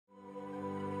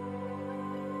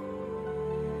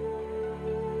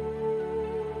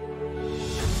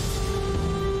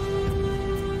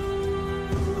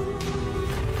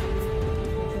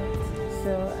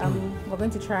going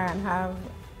to try and have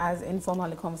as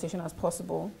informal a conversation as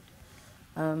possible.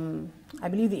 I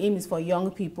believe the aim is for young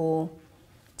people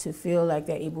to feel like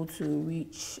they're able to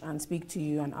reach and speak to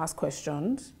you and ask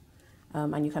questions.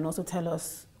 And you can also tell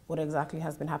us what exactly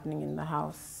has been happening in the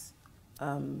House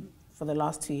for the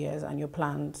last 2 years and your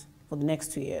plans for the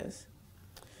next 2 years.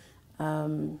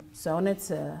 So I wanted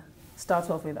to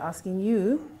start off with asking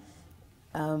you,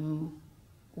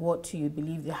 what do you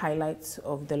believe the highlights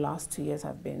of the last 2 years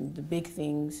have been, the big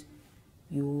things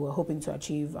you were hoping to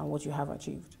achieve and what you have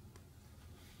achieved?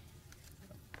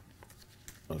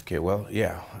 Okay, well,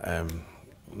 yeah,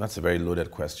 that's a very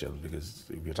loaded question, because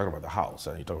if you're talking about the House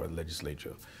and you're talking about the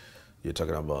legislature, you're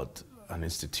talking about an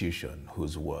institution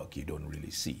whose work you don't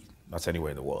really see. That's anywhere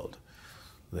in the world.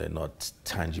 They're not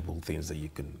tangible things that you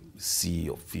can see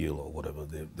or feel or whatever.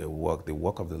 The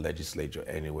work of the legislature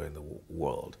anywhere in the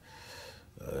world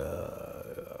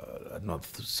are not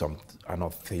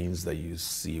things that you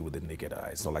see with the naked eye.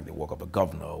 It's not like the work of a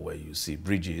governor where you see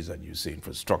bridges and you see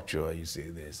infrastructure and you see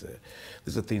this.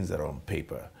 These are things that are on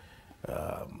paper,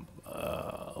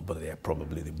 but they are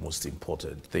probably the most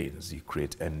important things. You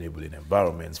create enabling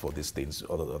environments for these things,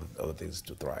 other things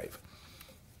to thrive.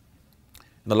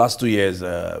 In the last 2 years,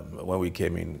 when we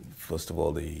came in, first of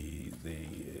all, we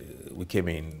came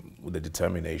in with the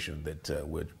determination that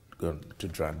we're going to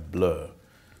try and blur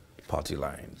party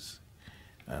lines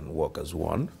and work as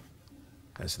one,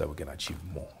 and so that we can achieve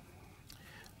more.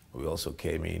 We also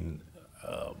came in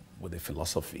with a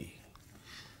philosophy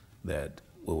that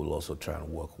we will also try and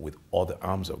work with other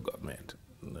arms of government,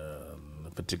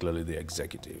 particularly the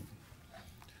executive.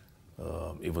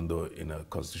 Even though in a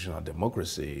constitutional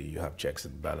democracy you have checks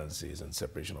and balances and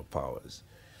separation of powers,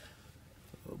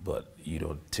 but you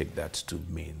don't take that to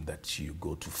mean that you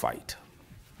go to fight.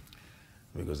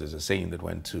 Because there's a saying that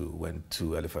when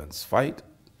two elephants fight,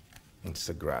 it's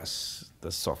the grass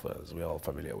that suffers. We're all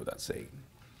familiar with that saying.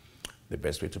 The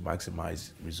best way to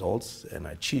maximize results and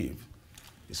achieve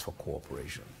is for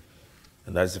cooperation.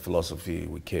 And that's the philosophy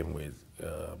we came with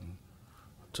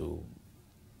to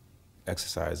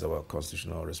exercise our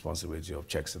constitutional responsibility of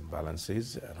checks and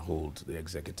balances and hold the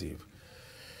executive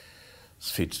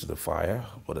feet to the fire,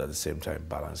 but at the same time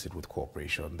balance it with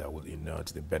cooperation that will inure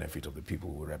to the benefit of the people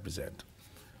we represent.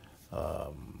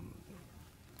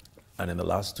 And in the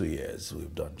last 2 years,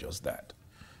 we've done just that.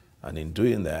 And in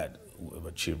doing that, we've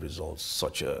achieved results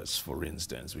such as, for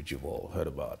instance, which you've all heard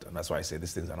about. And that's why I say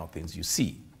these things are not things you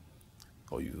see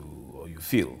or you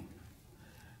feel.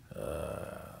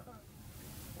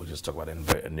 We'll just talk about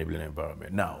enabling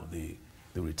environment. Now, the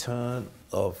return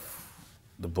of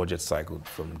the budget cycle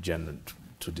from January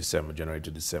to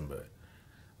December,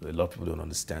 a lot of people don't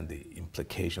understand the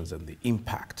implications and the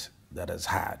impact that has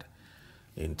had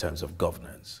in terms of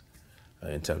governance,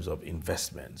 in terms of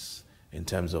investments, in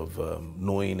terms of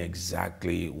knowing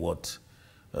exactly what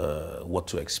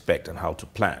to expect and how to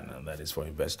plan, and that is for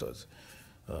investors.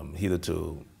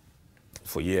 Hitherto,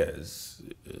 for years,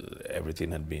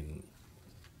 everything had been,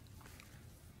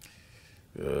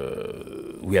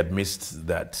 we had missed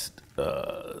that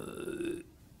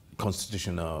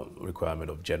constitutional requirement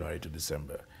of January to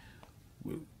December.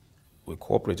 We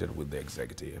cooperated with the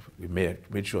executive. We made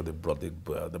sure they brought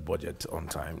the budget on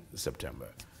time in September,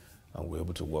 and we were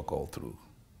able to work all through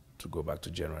to go back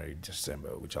to January,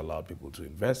 December, which allowed people to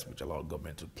invest, which allowed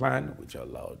government to plan, which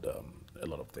allowed a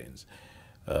lot of things.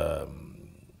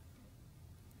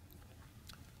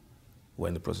 We're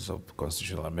in the process of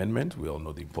constitutional amendment. We all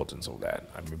know the importance of that,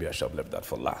 and maybe I should have left that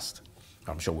for last.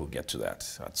 I'm sure we'll get to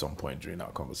that at some point during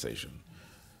our conversation.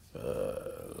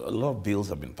 A lot of bills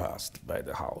have been passed by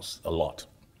the House, a lot,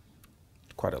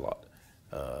 quite a lot.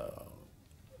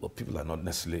 But people are not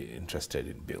necessarily interested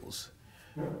in bills.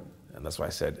 And that's why I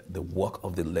said the work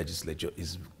of the legislature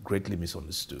is greatly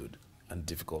misunderstood and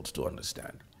difficult to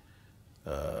understand.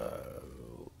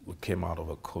 We came out of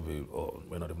a COVID, or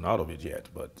we're not even out of it yet,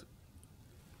 but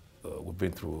we've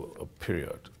been through a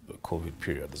period, the COVID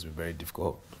period, that's been very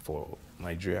difficult for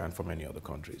Nigeria and for many other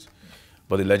countries.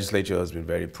 But the legislature has been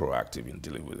very proactive in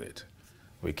dealing with it.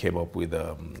 We came up with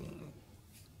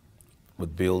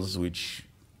bills which,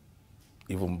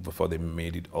 even before they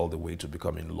made it all the way to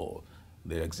becoming law,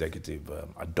 the executive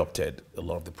adopted a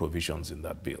lot of the provisions in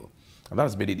that bill. And that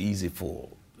has made it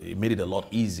it made it a lot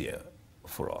easier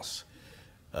for us.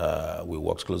 We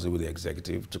worked closely with the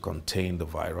executive to contain the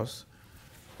virus.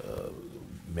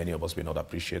 Many of us may not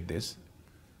appreciate this.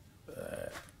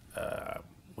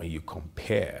 When you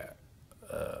compare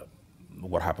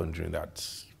what happened during that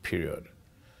period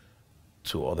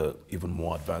to other even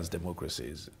more advanced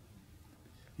democracies,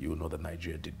 you will know that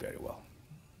Nigeria did very well.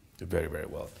 very, very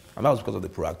well. And that was because of the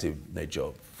proactive nature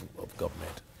of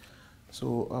government.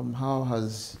 So how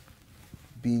has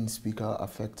being Speaker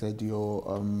affected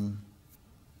your,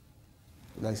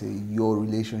 like say, your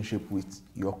relationship with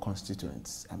your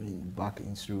constituents? I mean, back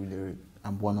in Surulere,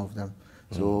 I'm one of them.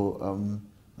 So,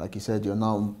 like you said, you're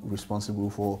now responsible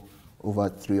for over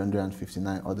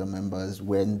 359 other members.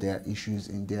 When there are issues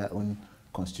in their own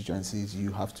constituencies,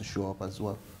 you have to show up as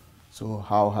well. So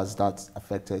how has that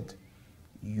affected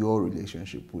your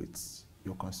relationship with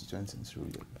your constituents in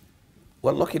Surulere?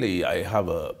 Well, luckily, I have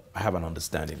an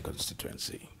understanding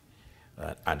constituency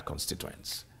and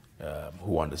constituents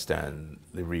who understand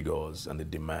the rigors and the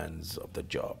demands of the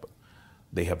job.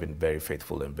 They have been very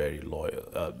faithful and very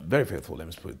loyal, very faithful,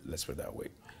 let's put it that way.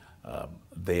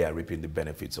 They are reaping the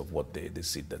benefits of what the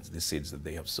seeds that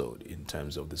they have sowed in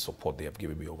terms of the support they have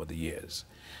given me over the years.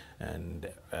 And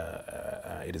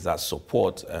it is that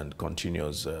support and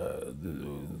continuous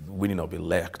winning of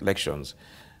elections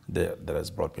that has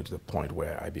brought me to the point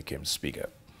where I became Speaker.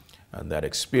 And that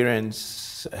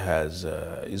experience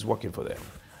is working for them.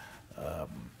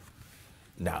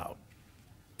 Now,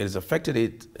 it has affected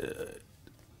it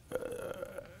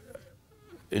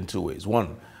in two ways.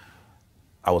 One,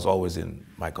 I was always in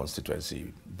my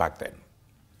constituency back then.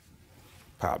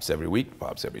 Perhaps every week,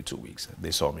 perhaps every 2 weeks.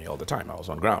 They saw me all the time. I was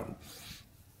on ground.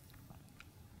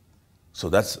 So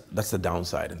that's the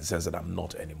downside in the sense that I'm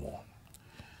not anymore.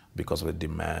 Because of the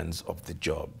demands of the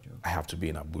job, I have to be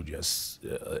in Abuja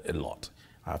a lot.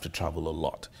 I have to travel a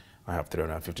lot. I have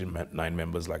 359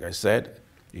 members, like I said.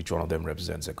 Each one of them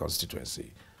represents a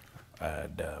constituency.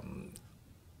 And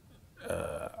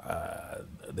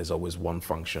there's always one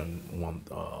function,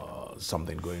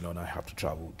 something going on. I have to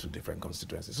travel to different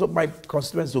constituencies. So my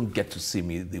constituents don't get to see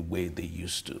me the way they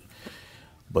used to.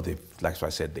 But like I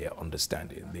said, they are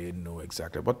understanding. They know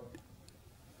exactly. But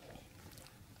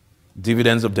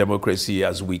dividends of democracy,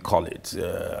 as we call it,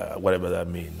 whatever that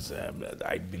means,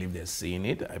 I believe they're seeing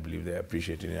it. I believe they're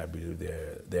appreciating it. I believe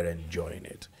they're enjoying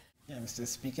it. Yeah, Mr.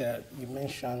 Speaker, you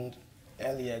mentioned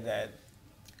earlier that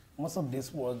most of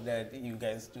this work that you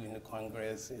guys do in the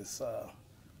Congress is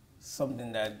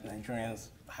something that Nigerians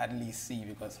hardly see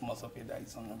because most of it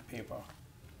is on paper.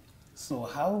 So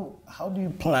how do you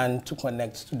plan to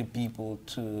connect to the people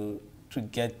to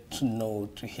get to know,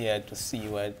 to hear, to see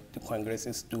what the Congress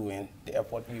is doing, the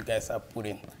effort you guys are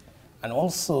putting? And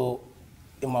also,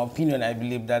 in my opinion, I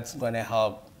believe that's going to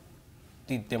help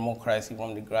the democracy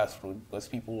from the grassroots because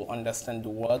people will understand the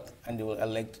work and they will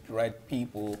elect the right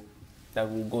people that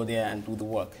will go there and do the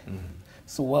work. Mm-hmm.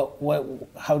 So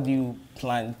how do you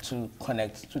plan to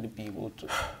connect to the people?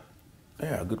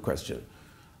 Yeah, good question.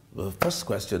 The first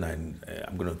question, and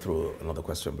I'm going to throw another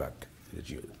question back at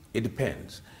you. It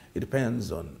depends. It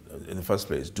depends on, in the first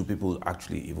place, do people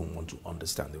actually even want to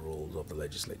understand the roles of the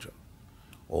legislature?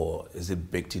 Or is it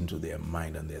baked into their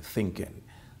mind and their thinking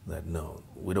that, no,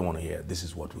 we don't want to hear, this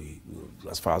is what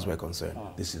as far as we're concerned,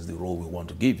 this is the role we want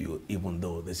to give you, even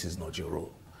though this is not your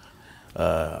role.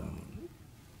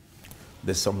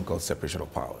 There's something called separation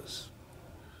of powers.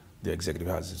 The executive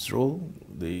has its role,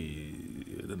 the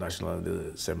National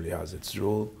Assembly has its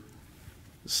role,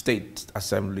 state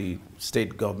assembly,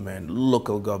 state government,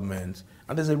 local government,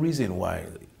 and there's a reason why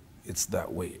it's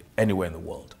that way anywhere in the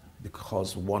world.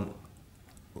 Because one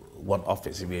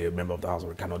office, if you're a member of the House,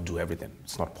 cannot do everything.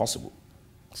 It's not possible.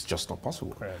 It's just not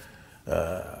possible.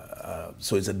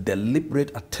 So it's a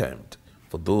deliberate attempt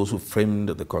for those who framed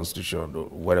the Constitution, or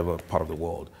whatever part of the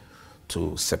world,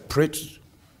 to separate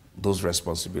those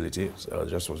responsibilities,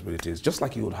 just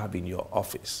like you would have in your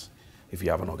office if you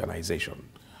have an organization.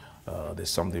 There's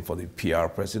something for the PR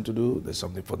person to do, there's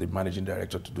something for the managing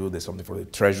director to do, there's something for the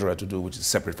treasurer to do, which is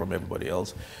separate from everybody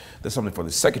else. There's something for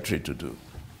the secretary to do.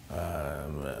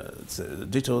 It's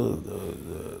ditto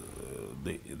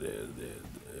the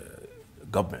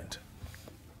government.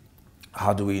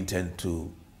 How do we intend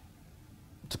to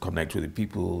connect with the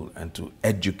people and to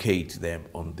educate them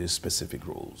on these specific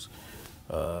roles?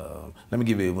 Let me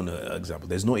give you even an example.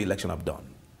 There's no election I've done,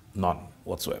 none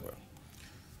whatsoever,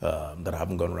 that I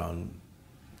haven't gone around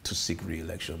to seek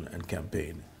re-election and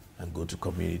campaign and go to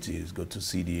communities, go to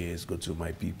CDAs, go to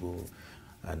my people,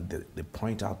 and they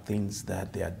point out things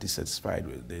that they are dissatisfied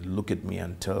with. They look at me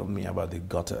and tell me about the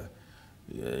gutter,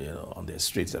 on their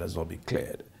streets that has not been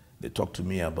cleared. They talk to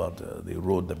me about the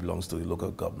road that belongs to the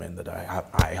local government that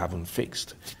I haven't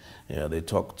fixed. They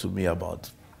talk to me about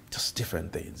just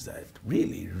different things that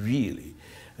really, really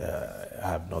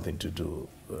have nothing to do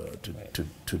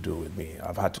with me.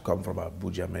 I've had to come from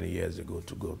Abuja many years ago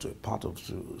to go to a part of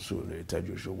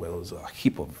Surulere where there was a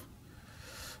heap of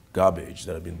garbage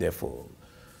that had been there for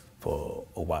for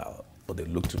a while, but they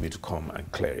looked to me to come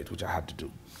and clear it, which I had to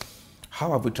do.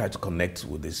 How have we tried to connect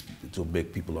with this to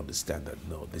make people understand that,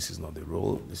 no, this is not the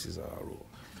role, this is our role.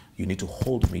 You need to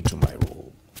hold me to my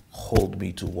role, hold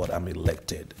me to what I'm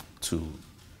elected to,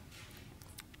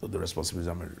 the responsibilities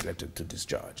I'm elected to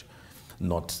discharge,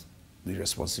 not the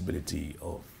responsibility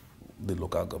of the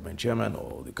local government chairman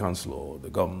or the councillor or the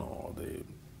governor or the...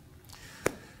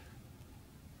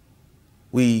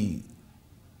 We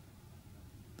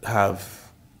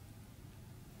have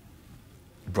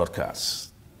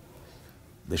broadcasts.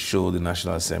 They show the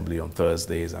National Assembly on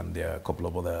Thursdays, and there are a couple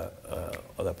of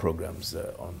other programs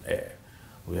on air.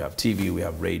 We have TV, we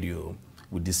have radio.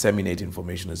 We disseminate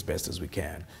information as best as we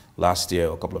can. Last year,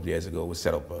 or a couple of years ago, we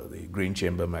set up the Green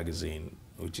Chamber magazine,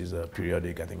 which is a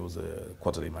periodic, I think it was a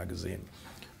quarterly magazine,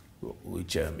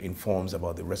 which informs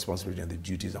about the responsibility and the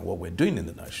duties and what we're doing in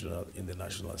the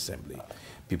National Assembly.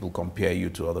 People compare you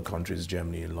to other countries,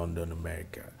 Germany, London,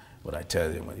 America. But I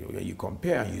tell them, when you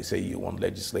compare and you say you want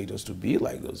legislators to be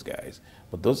like those guys,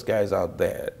 but those guys out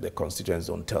there, their constituents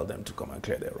don't tell them to come and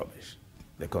clear their rubbish.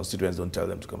 Their constituents don't tell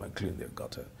them to come and clean their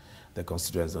gutter. Their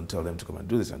constituents don't tell them to come and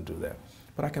do this and do that.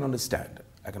 But I can understand.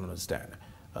 I can understand.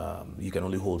 You can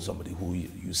only hold somebody who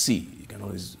you see. You can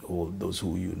only hold those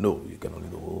who you know. You can only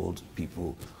hold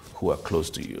people who are close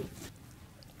to you.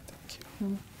 Thank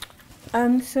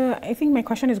you. So I think my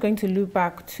question is going to loop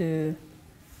back to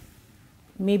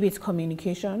maybe it's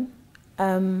communication.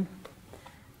 I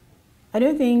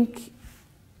don't think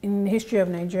in the history of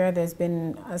Nigeria there's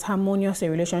been as harmonious a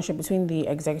relationship between the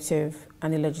executive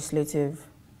and the legislative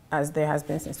as there has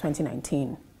been since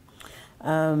 2019.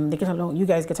 They get along, you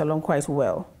guys get along quite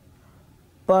well.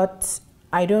 But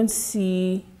I don't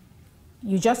see,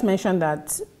 you just mentioned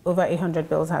that over 800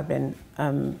 bills have been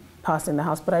passed in the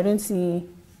House, but I don't see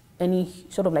any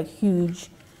sort of like huge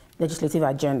legislative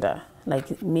agenda.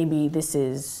 Like maybe this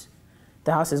is,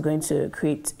 the House is going to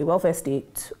create a welfare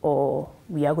state, or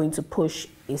we are going to push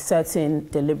a certain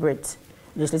deliberate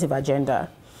legislative agenda.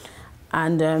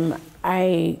 And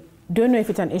I don't know if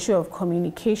it's an issue of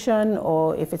communication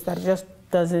or if it's that it just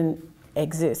doesn't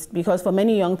exist. Because for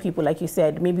many young people, like you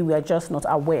said, maybe we are just not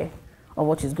aware of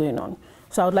what is going on.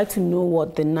 So I would like to know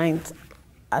what the 9th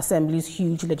Assembly's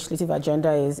huge legislative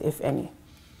agenda is, if any.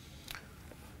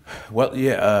 Well,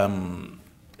 yeah,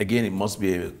 again, it must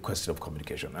be a question of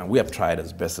communication. And we have tried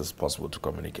as best as possible to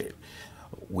communicate.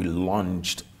 We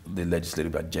launched the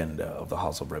legislative agenda of the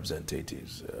House of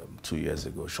Representatives 2 years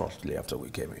ago, shortly after we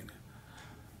came in.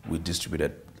 We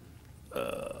distributed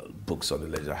books on the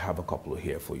legislature. I have a couple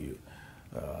here for you.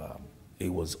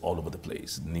 It was all over the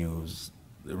place. News,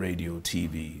 radio,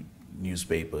 TV,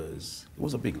 newspapers. It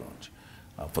was a big launch.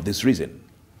 For this reason,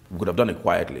 we could have done it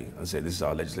quietly and said this is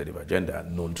our legislative agenda,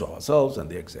 known to ourselves and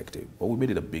the executive. But we made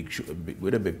it a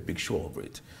big show of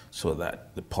it, so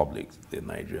that the public, the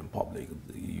Nigerian public,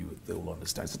 the youth, they will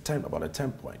understand. It's about a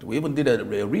 10 point. We even did a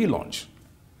relaunch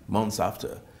months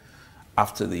after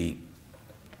the.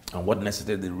 And what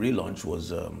necessitated the relaunch was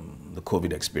the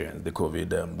COVID experience, the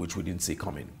COVID which we didn't see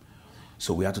coming.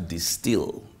 So we had to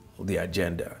distill the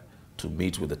agenda to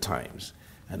meet with the times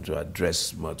and to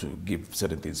address, to give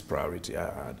certain things priority.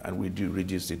 And we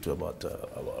reduced it to about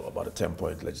a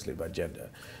 10-point legislative agenda.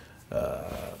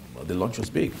 The launch was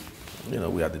big. You know,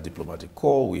 we had the diplomatic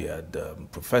corps, we had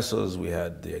professors, we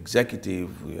had the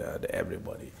executive, we had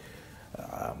everybody.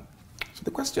 So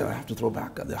the question I have to throw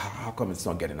back at how come it's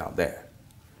not getting out there?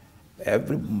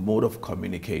 Every mode of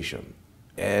communication,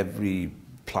 every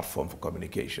platform for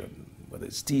communication, whether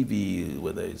it's TV,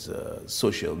 whether it's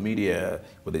social media,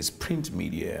 whether it's print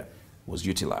media, was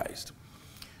utilized.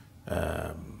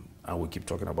 And we keep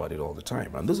talking about it all the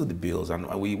time. And those are the bills. And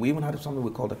we even had something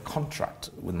we called a contract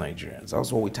with Nigerians.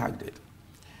 That's what we tagged it.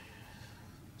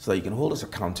 So that you can hold us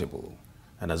accountable.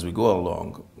 And as we go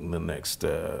along in the next,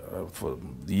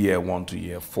 from year 1 to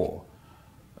year 4,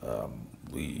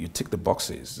 you tick the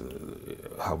boxes.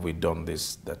 Have we done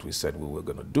this that we said we were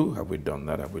going to do? Have we done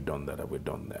that? Have we done that? Have we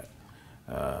done that?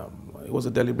 It was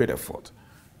a deliberate effort.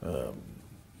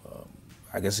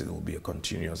 I guess it will be a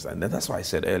continuous, and that's why I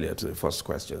said earlier to the first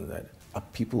question that are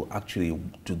people actually,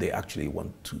 do they actually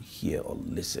want to hear or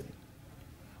listen?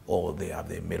 Or have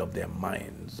they made up their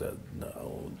minds,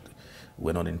 no,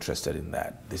 we're not interested in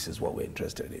that, this is what we're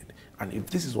interested in. And if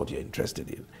this is what you're interested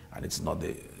in, and it's not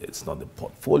the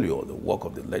portfolio or the work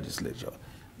of the legislature,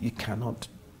 you cannot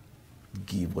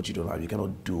give what you don't have, you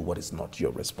cannot do what is not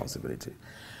your responsibility.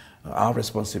 Our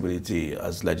responsibility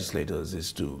as legislators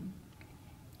is to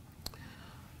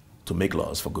make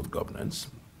laws for good governance,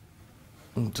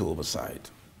 to oversight,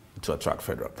 to attract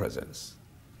federal presence.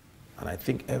 And I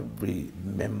think every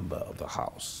member of the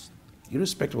House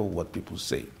irrespective of what people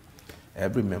say,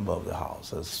 every member of the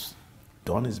House has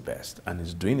done his best and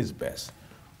is doing his best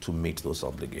to meet those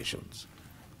obligations.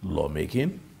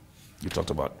 Lawmaking, I talked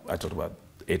about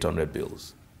 800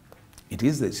 bills.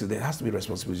 So there has to be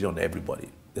responsibility on everybody.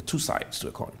 There are two sides to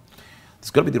a coin. It's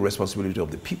got to be the responsibility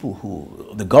of the people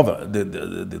who,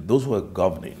 those who are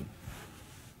governing,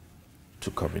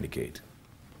 to communicate.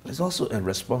 There's also a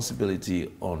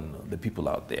responsibility on the people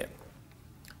out there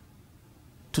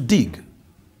to dig,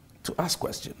 to ask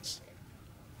questions,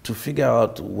 to figure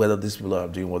out whether these people are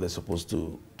doing what they're supposed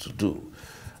to do.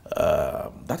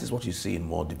 That is what you see in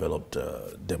more developed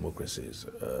democracies.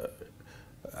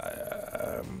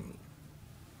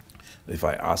 If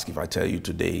I tell you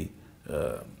today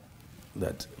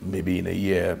that maybe in a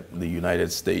year, the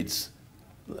United States,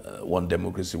 one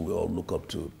democracy we all look up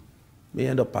to, may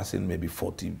end up passing maybe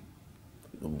 40,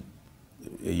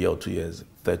 a year or 2 years,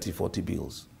 30, 40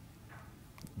 bills.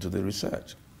 Do the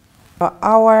research.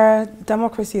 Our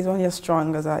democracy is only as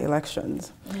strong as our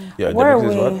elections. Yeah, Where are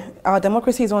democracy is we? what? Our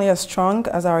democracy is only as strong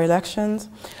as our elections.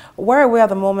 Where are we at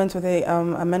the moment with the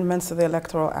amendments to the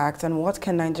Electoral Act, and what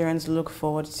can Nigerians look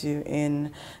forward to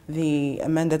in the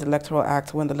amended Electoral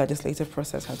Act when the legislative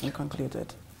process has been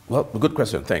concluded? Well, a good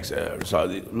question, thanks.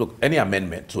 Look, any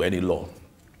amendment to any law,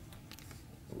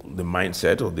 the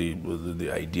mindset or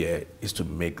the idea is to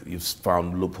make, you've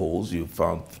found loopholes, you've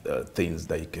found things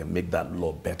that you can make that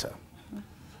law better.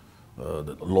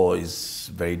 The law is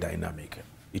very dynamic.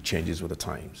 It changes with the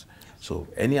times. So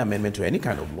any amendment to any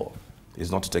kind of law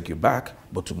is not to take you back,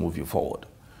 but to move you forward.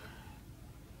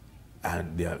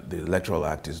 And the Electoral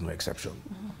Act is no exception.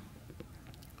 Mm-hmm.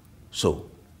 So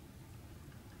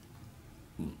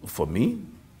for me,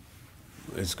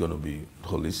 it's going to be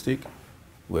holistic.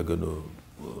 We're going to,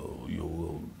 you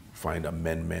will find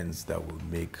amendments that will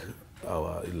make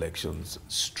our elections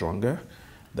stronger,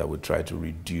 that will try to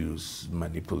reduce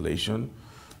manipulation,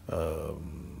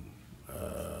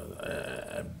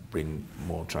 and bring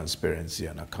more transparency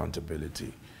and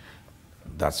accountability.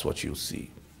 That's what you'll see.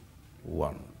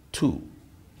 1. 2,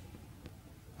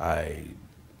 I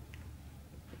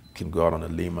can go out on a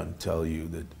limb and tell you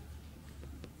that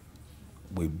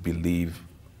we believe,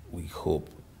 we hope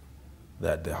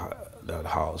that that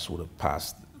House would have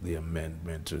passed the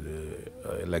amendment to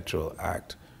the Electoral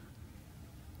Act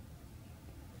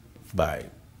by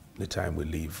the time we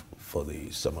leave for the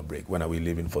summer break. When are we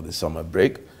leaving for the summer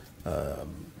break?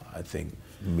 I think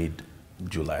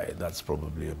mid-July. That's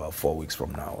probably about 4 weeks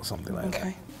from now or something like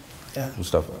that. Yeah.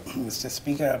 Mustafa. Mr.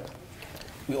 Speaker,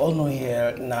 we all know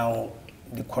here now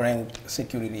the current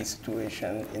security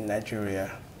situation in Nigeria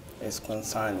is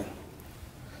concerning.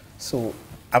 So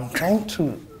I'm trying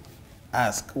to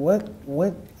ask, what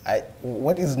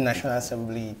is the National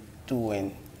Assembly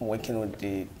doing, working with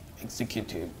the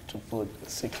executive to put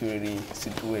security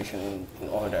situation in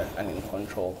order and in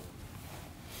control?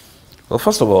 Well,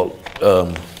 first of all,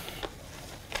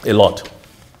 a lot.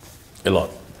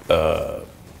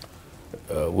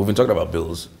 We've been talking about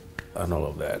bills and all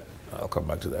of that. I'll come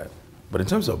back to that. But in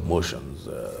terms of motions,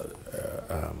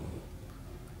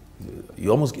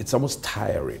 it's almost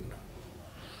tiring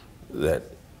that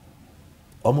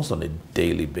almost on a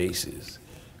daily basis,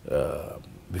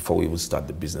 before we even start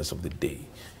the business of the day,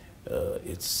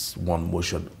 it's one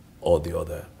motion or the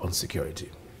other on security.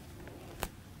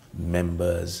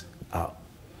 Members are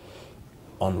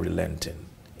unrelenting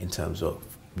in terms of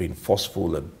being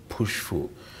forceful and pushful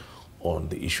on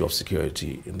the issue of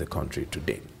security in the country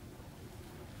today.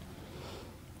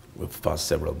 We've passed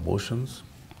several motions.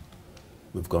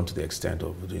 We've gone to the extent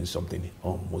of doing something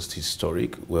almost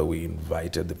historic, where we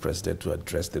invited the president to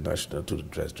address the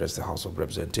address the House of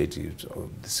Representatives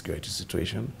on the security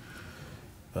situation.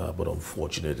 But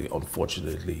unfortunately,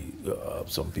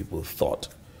 some people thought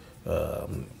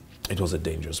it was a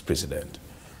dangerous precedent,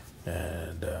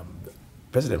 and the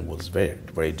president was very,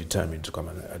 very determined to come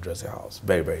and address the House.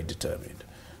 Very, very determined.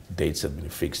 Dates have been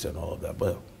fixed and all of that.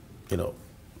 But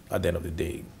at the end of the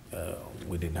day,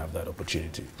 we didn't have that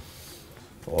opportunity.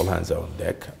 All hands are on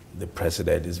deck. The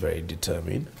president is very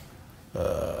determined.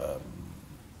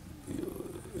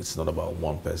 It's not about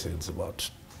one person, it's about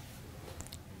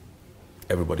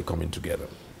everybody coming together.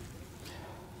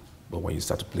 But when you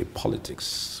start to play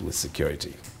politics with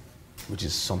security, which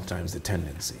is sometimes the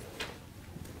tendency,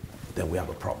 then we have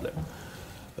a problem.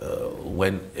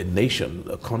 When a nation,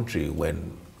 a country,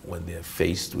 when they're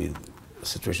faced with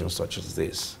situations such as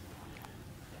this,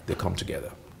 they come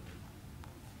together.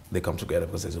 They come together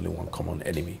because there's only one common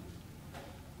enemy.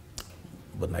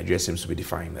 But Nigeria seems to be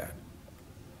defying that.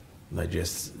 Nigeria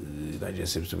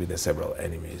seems to be there several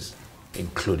enemies,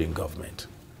 including government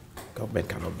Government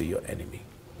cannot be your enemy.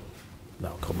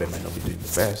 Now, government might not be doing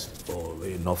the best or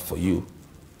enough for you,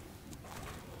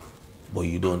 but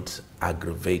you don't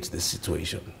aggravate the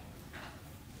situation.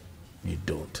 You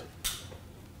don't.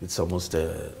 It's almost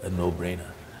a no-brainer.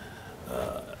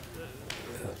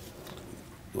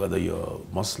 Whether you're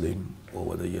Muslim or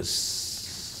whether you're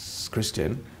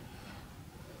Christian,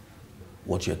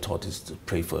 what you're taught is to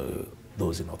pray for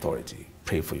those in authority,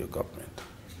 pray for your government,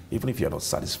 even if you're not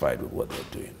satisfied with what they're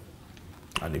doing.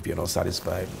 And if you're not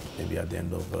satisfied, maybe at the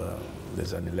end of,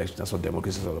 there's an election. That's what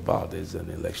democracy is all about. There's an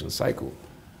election cycle.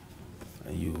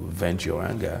 And you vent your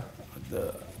anger at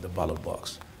the ballot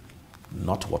box,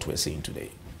 not what we're seeing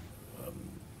today.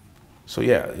 So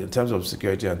yeah, in terms of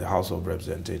security and the House of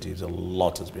Representatives, a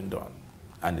lot has been done,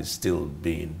 and it's still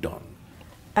being done.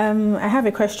 I have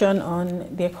a question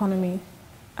on the economy.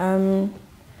 The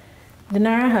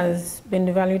Naira has been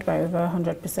devalued by over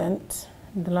 100%.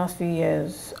 In the last few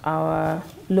years, our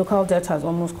local debt has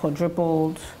almost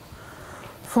quadrupled.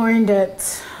 Foreign debt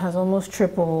has almost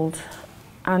tripled.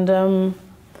 And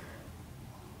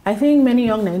I think many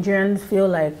young Nigerians feel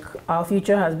like our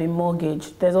future has been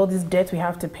mortgaged. There's all this debt we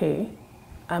have to pay,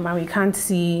 and we can't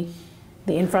see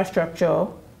the infrastructure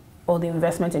or the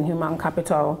investment in human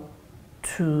capital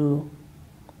to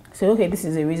say, okay, this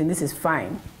is a reason, this is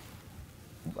fine.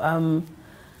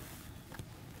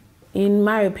 In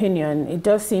my opinion, it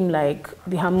does seem like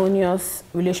the harmonious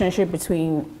relationship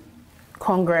between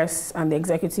Congress and the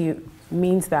executive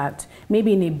means that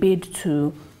maybe in a bid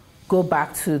to go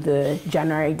back to the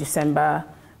January-December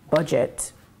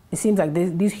budget, it seems like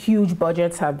these huge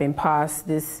budgets have been passed,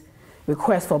 this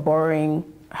request for borrowing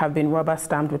have been rubber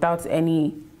stamped without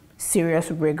any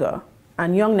serious rigor.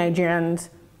 And young Nigerians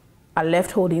are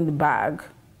left holding the bag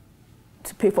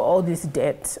to pay for all this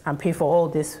debt and pay for all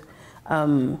this,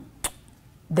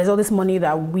 there's all this money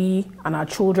that we and our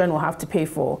children will have to pay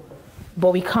for,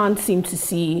 but we can't seem to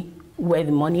see where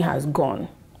the money has gone.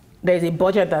 There's a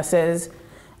budget that says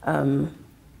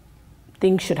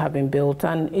things should have been built,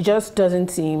 and it just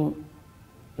doesn't seem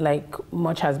like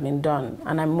much has been done.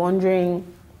 And I'm wondering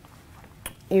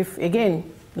if, again,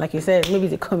 like you said, maybe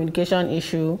it's a communication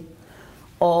issue,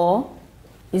 or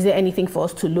is there anything for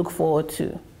us to look forward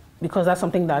to? Because that's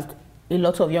something that a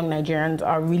lot of young Nigerians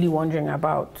are really wondering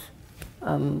about,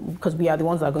 because we are the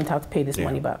ones that are going to have to pay this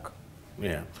money back.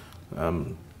 Yeah.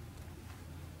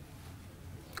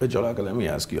 Jolaka, let me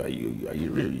ask you, are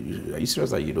you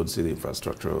serious that you don't see the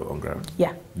infrastructure on ground?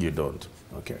 Yeah. You don't?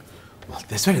 Okay. Well,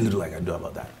 there's very little I can do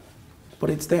about that.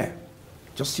 But it's there.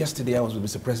 Just yesterday, I was with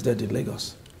Mr. President in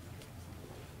Lagos.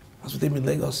 I was with him in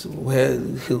Lagos, where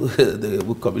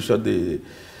we commissioned the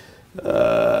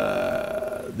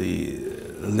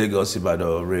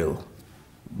Lagos-Ibadan rail.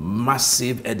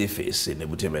 Massive edifice in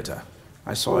Ebute Metta.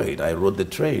 I saw it. I rode the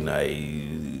train.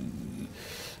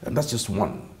 And that's just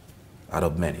one out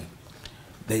of many.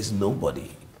 There is nobody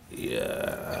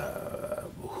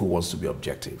who wants to be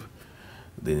objective.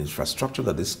 The infrastructure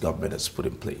that this government has put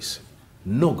in place,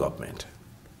 no government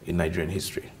in Nigerian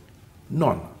history,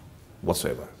 none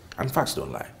whatsoever. And facts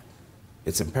don't lie.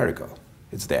 It's empirical.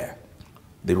 It's there.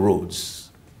 The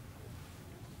roads,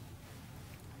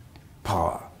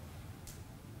 power,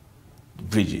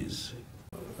 bridges.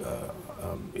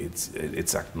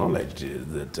 It's acknowledged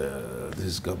that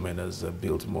this government has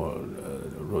built more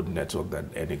road network than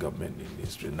any government in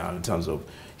history. Now, in terms of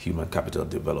human capital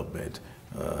development,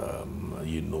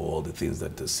 you know all the things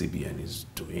that the CBN is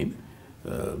doing.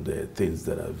 The things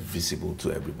that are visible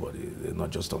to everybody, they're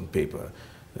not just on paper.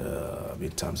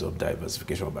 In terms of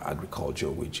diversification of agriculture,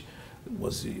 which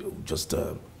was just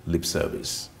lip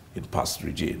service in past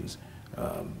regimes.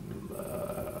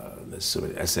 There's so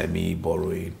many SME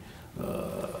borrowing,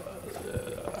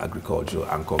 agriculture,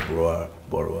 anchor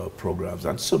borrower programs,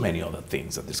 and so many other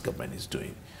things that this government is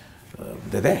doing.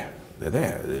 They're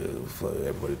there for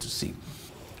everybody to see.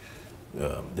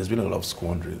 There's been a lot of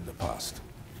squandering in the past.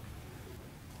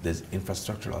 There's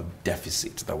infrastructural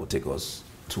deficit that will take us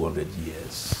 200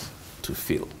 years to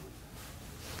fill.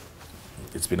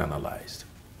 It's been analyzed.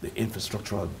 The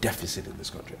infrastructural deficit in this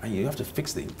country. And you have to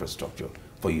fix the infrastructure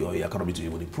for your economy to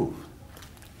even improve.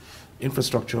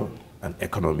 Infrastructure and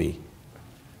economy,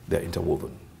 they're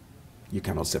interwoven. You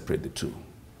cannot separate the two.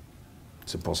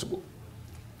 It's impossible.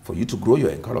 For you to grow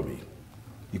your economy,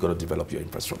 you've got to develop your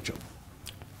infrastructure.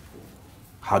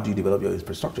 How do you develop your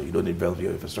infrastructure? You don't develop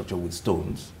your infrastructure with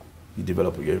stones. You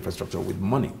develop your infrastructure with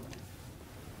money.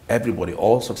 Everybody,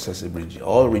 all successive regimes,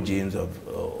 all regimes of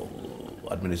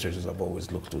administrations have always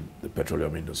looked to the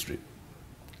petroleum industry.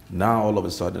 Now, all of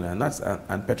a sudden,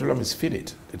 and petroleum is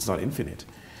finite, it's not infinite.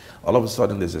 All of a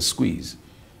sudden, there's a squeeze.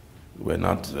 We're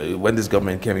not, when this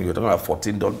government came in, we were talking about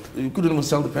 $14. You couldn't even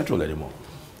sell the petrol anymore.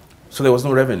 So there was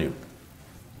no revenue.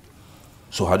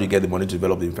 So how do you get the money to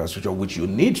develop the infrastructure, which you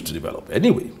need to develop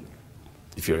anyway?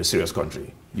 If you're a serious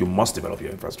country, you must develop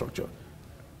your infrastructure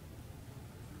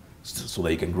so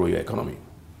that you can grow your economy.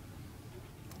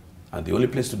 And the only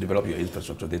place to develop your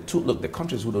infrastructure, look, the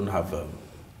countries who don't have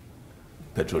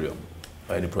petroleum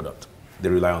or any product, they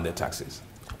rely on their taxes.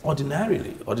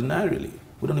 Ordinarily,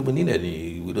 we don't even need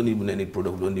any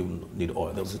product, we don't even need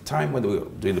oil. There was a time when we were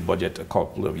doing the budget a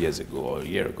couple of years ago or a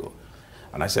year ago,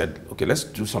 and I said, okay, let's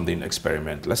do something,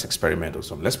 let's experiment or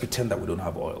something. Let's pretend that we don't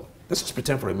have oil. Let's just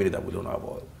pretend for a minute that we don't have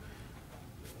oil.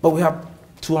 But we have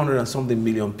 200 and something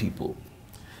million people.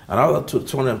 And out of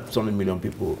 200 and something million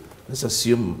people, let's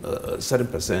assume a certain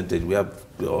percentage, we have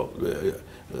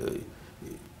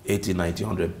 80, 90,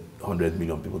 100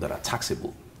 million people that are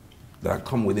taxable, that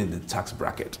come within the tax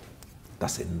bracket.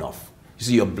 That's enough. You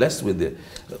see, you're blessed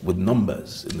with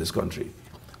numbers in this country.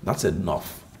 That's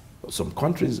enough. Some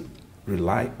countries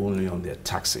rely only on their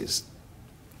taxes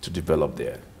to develop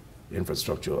their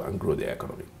infrastructure and grow their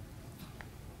economy.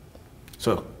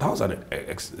 So that was an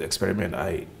experiment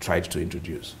I tried to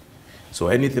introduce. So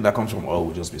anything that comes from oil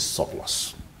will just be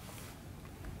surplus.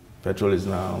 Petrol is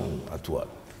now at what?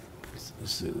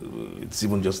 It's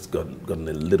even just gotten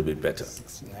a little bit better.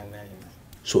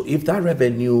 So if that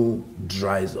revenue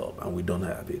dries up and we don't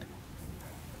have it,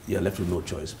 you're left with no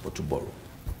choice but to borrow.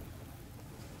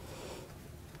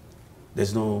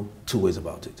 There's no two ways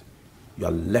about it. You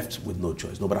are left with no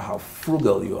choice. No matter how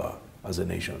frugal you are as a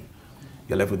nation,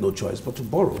 you're left with no choice but to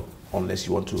borrow, unless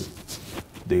you want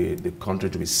the country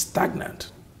to be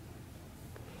stagnant.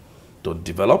 Don't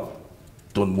develop,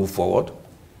 don't move forward,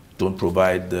 don't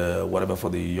provide whatever for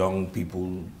the young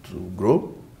people to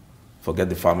grow. Forget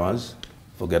the farmers,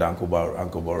 forget anchor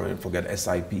borrowing, forget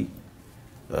SIP.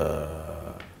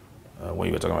 When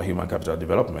you were talking about human capital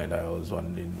development, I was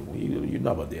wondering, you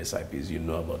know about the SIPs, you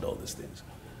know about all these things.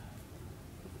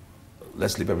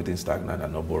 Let's leave everything stagnant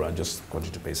and not borrow and just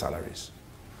continue to pay salaries.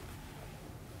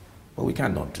 But we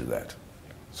cannot do that.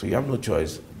 So you have no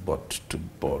choice but to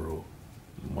borrow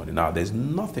money. Now, there's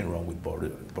nothing wrong with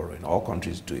borrowing. All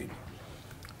countries do it.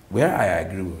 Where I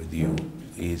agree with you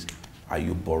is, are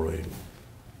you borrowing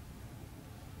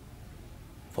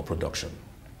for production?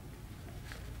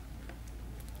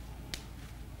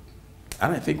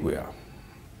 And I think we are.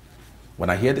 When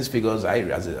I hear these figures,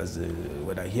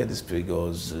 when I hear these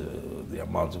figures, the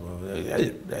amount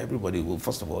of everybody will,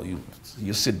 first of all,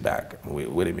 you sit back and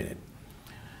wait a minute.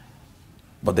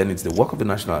 But then it's the work of the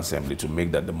National Assembly to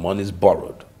make that the money is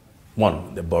borrowed.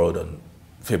 One, they're borrowed on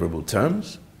favorable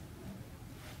terms,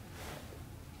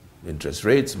 interest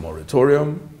rates,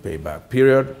 moratorium, payback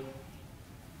period,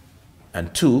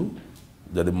 and two,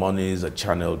 that the monies are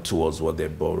channeled towards what they're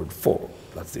borrowed for.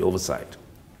 That's the oversight.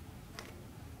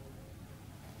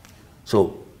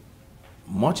 So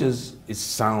much as it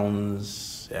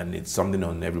sounds, and it's something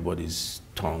on everybody's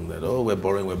tongue that, oh, we're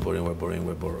borrowing.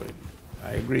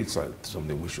 I agree it's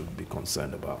something we should be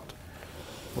concerned about.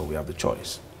 But we have the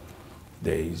choice.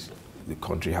 The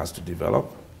country has to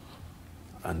develop,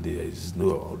 and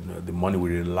the money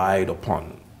we relied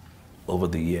upon over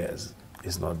the years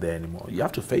is not there anymore. You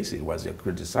have to face it. Whilst you're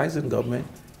criticizing government,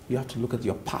 you have to look at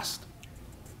your past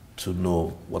to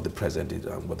know what the present is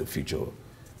and what the future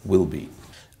will be.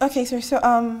 Okay, so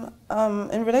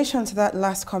in relation to that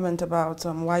last comment about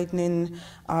widening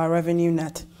our revenue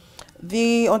net,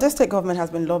 the Ondo State government has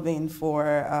been lobbying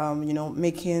for,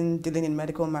 making dealing in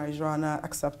medical marijuana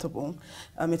acceptable.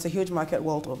 It's a huge market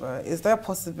world over. Is there a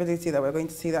possibility that we're going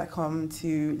to see that come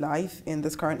to life in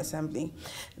this current assembly?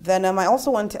 Then I also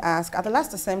want to ask, at the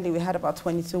last assembly we had about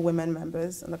 22 women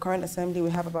members. In the current assembly we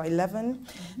have about 11.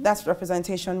 Mm-hmm. That's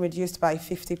representation reduced by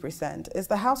 50%. Is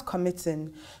the House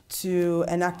committing to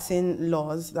enacting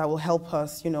laws that will help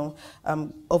us,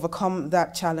 overcome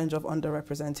that challenge of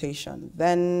underrepresentation?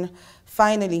 Then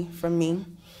finally, from me,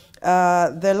 there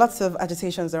are lots of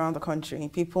agitations around the country,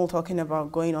 people talking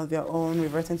about going on their own,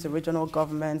 reverting to regional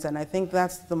governments, and I think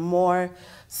that's the more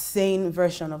sane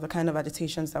version of the kind of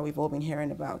agitations that we've all been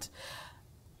hearing about.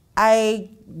 I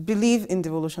believe in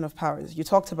devolution of powers. You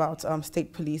talked about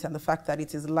state police and the fact that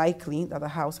it is likely that the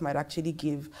House might actually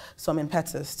give some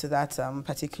impetus to that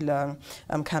particular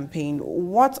campaign.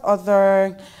 What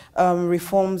other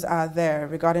reforms are there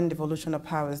regarding devolution of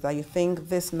powers that you think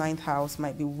this 9th House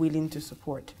might be willing to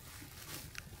support?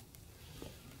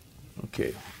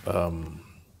 Okay.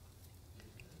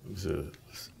 There's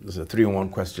a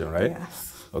 3-in-1 question, right? Yes.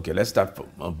 Okay, let's start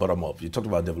from bottom up. You talked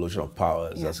about devolution of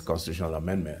powers. Yes. That's a constitutional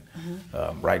amendment.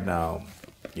 Mm-hmm. Right now,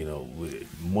 you know,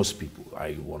 most people,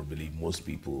 I want to believe most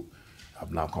people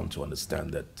have now come to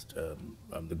understand that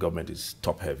the government is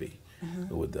top-heavy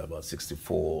with about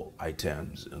 64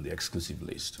 items on the exclusive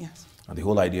list. Yes. And the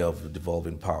whole idea of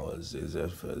devolving powers is a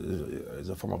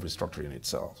form of restructuring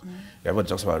itself. Everyone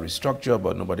talks about restructure,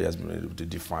 but nobody has been able to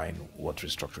define what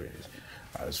restructuring is.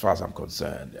 As far as I'm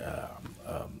concerned,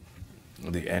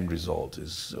 the end result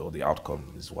is, or the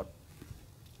outcome is what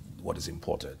is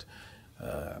important.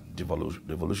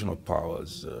 Devolution of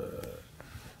powers,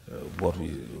 what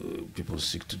people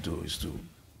seek to do is to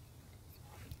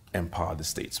empower the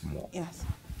states more. Yes.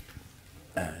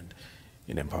 And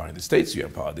in empowering the states, you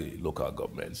empower the local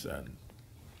governments, and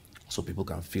so people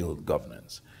can feel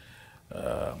governance.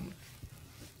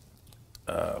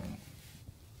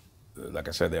 Like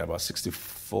I said, there are about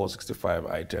 64, 65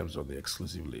 items on the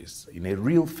exclusive list. In a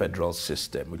real federal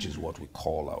system, which is what we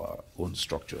call our own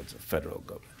structure, it's a federal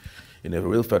government. In a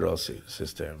real federal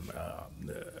system,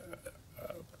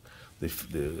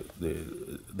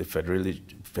 the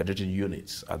federated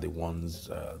units are the ones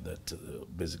that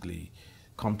basically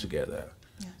come together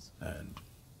and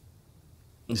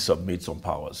submit some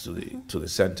powers to the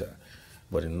center.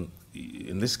 But in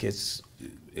this case,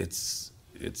 it's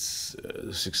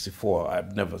 64.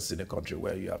 I've never seen a country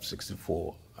where you have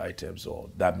 64 items or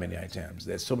that many items.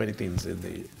 There's so many things in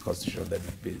the Constitution that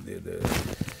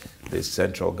the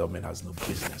central government has no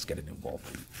business getting involved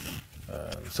in.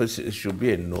 So it should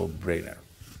be a no-brainer.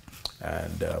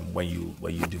 And when you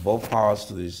devolve powers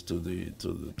to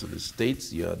the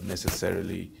states, you're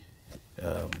necessarily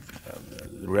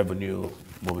revenue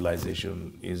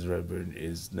mobilization is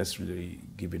necessarily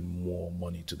giving more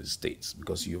money to the states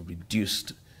because you've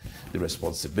reduced the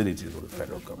responsibilities of the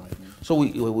federal government. So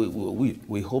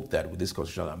we hope that with this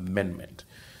constitutional amendment,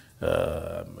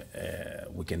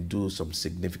 we can do some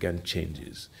significant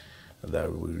changes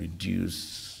that will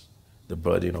reduce the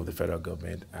burden of the federal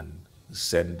government and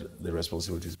send the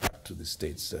responsibilities back to the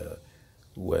states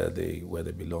where they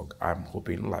belong. I'm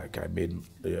hoping, like I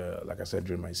said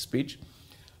during my speech,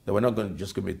 that we're not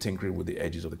just going to be tinkering with the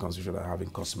edges of the Constitution and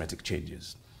having cosmetic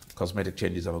changes. Cosmetic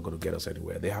changes are not going to get us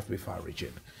anywhere. They have to be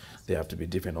far-reaching. They have to be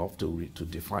deep enough to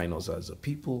define us as a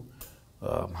people,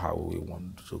 how we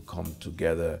want to come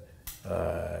together,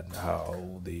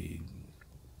 and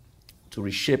to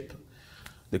reshape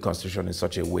the Constitution in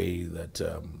such a way that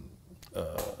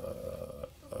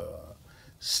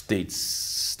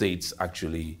states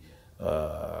actually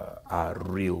are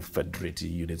real federated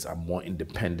units, are more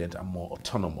independent and more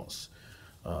autonomous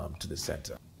to the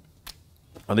center.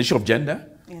 On the issue of gender,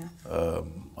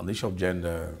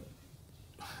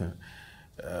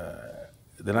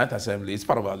 the Ninth Assembly is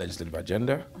part of our legislative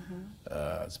agenda.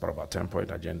 It's part of our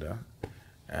 10-point agenda,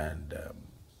 and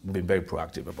we've been very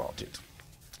proactive about it.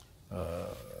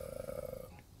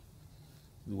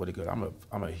 What do you call it?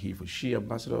 I'm a he for she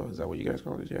ambassador. Is that what you guys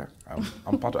call it? Yeah.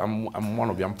 I'm one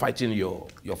of you. I'm fighting your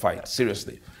fight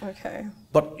seriously. Okay.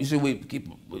 But you see,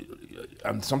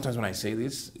 and sometimes when I say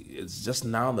this, it's just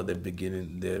now that they're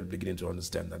beginning to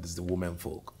understand that it's the women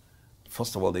folk.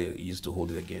 First of all, they used to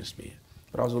hold it against me,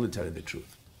 but I was only telling the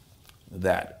truth.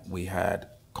 That we had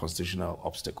constitutional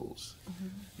obstacles.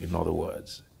 In other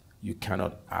words, you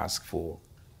cannot ask for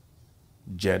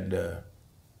gender.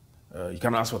 You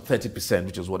cannot ask for 30%,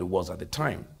 which is what it was at the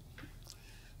time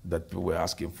that people were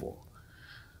asking for,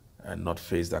 and not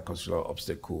face that constitutional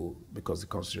obstacle, because the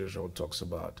Constitution talks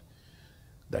about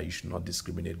that you should not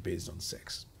discriminate based on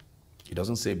sex. It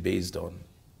doesn't say based on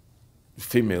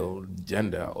female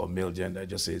gender or male gender. It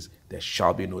just says there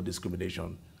shall be no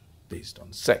discrimination based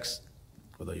on sex,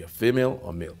 whether you're female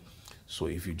or male. So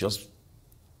if you just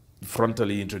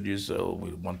frontally introduce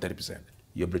we want 30%,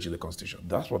 you're breaching the Constitution.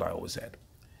 That's what I always said.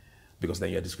 Because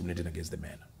then you're discriminating against the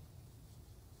men.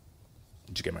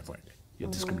 Did you get my point?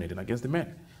 You're discriminating against the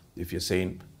men. If you're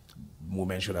saying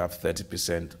women should have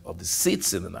 30% of the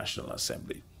seats in the National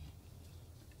Assembly,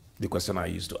 the question I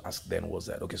used to ask then was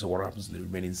that, okay, so what happens to the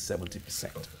remaining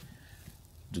 70%?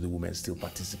 Do the women still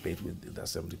participate with that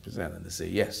 70%? And they say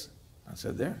yes. I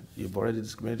said, there, you've already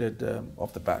discriminated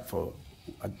off the bat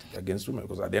against women,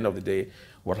 because at the end of the day,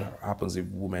 what happens if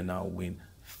women now win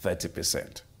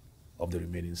 30%? Of the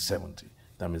remaining 70,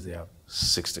 that means they have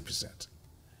 60%,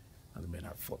 and the men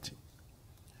have 40.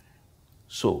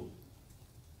 So,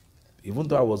 even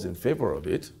though I was in favor of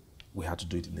it, we had to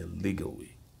do it in a legal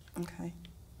way. Okay.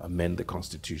 Amend the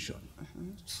Constitution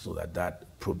so that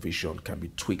that provision can be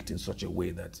tweaked in such a way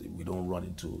that we don't run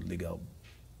into legal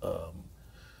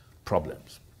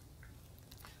problems.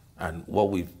 And what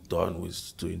we've done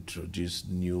was to introduce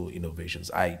new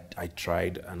innovations. I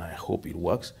tried, and I hope it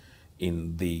works,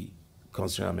 in the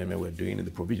constitutional amendment we're doing in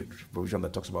the provision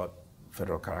that talks about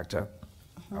federal character,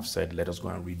 I've said let us go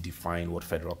and redefine what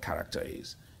federal character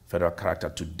is. Federal character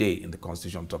today in the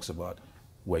Constitution talks about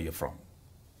where you're from,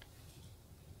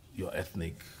 your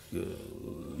ethnicity.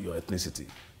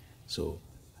 So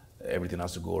everything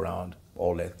has to go around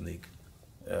all ethnic,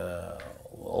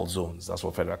 all zones. That's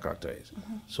what federal character is.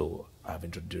 So I've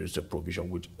introduced a provision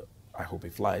which I hope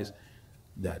it flies,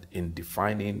 that in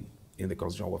defining in the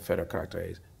Constitution what federal character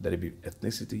is, that it be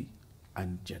ethnicity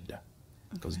and gender,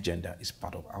 because gender is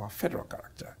part of our federal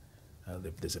character.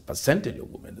 There's a percentage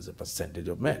of women, there's a percentage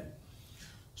of men.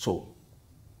 So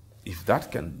if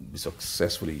that can be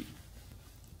successfully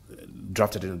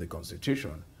drafted into the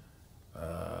Constitution,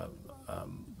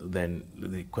 then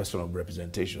the question of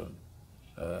representation,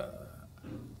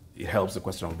 it helps the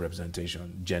question of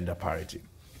representation, gender parity.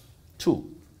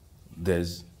 2,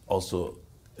 there's also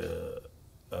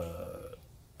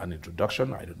an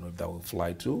introduction, I don't know if that will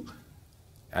fly too,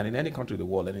 and in any country in the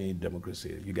world, any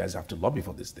democracy, you guys have to lobby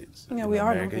for these things. Yeah, in we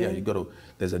America, are. Yeah, you got to.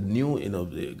 There's a new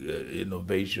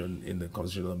innovation in the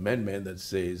constitutional amendment that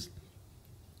says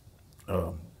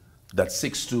that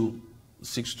seeks to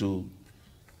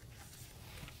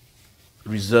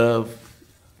reserve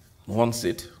one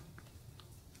seat.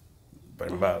 If I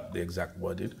remember the exact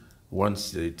wording, one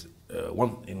seat,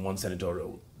 in one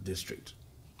senatorial district.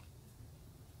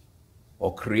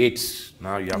 Or create,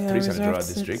 now you have 3 senatorial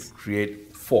districts,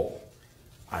 create 4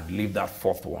 and leave that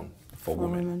 4th one for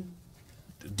women.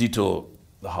 Ditto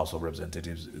the House of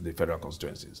Representatives, the federal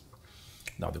constituencies.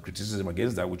 Now the criticism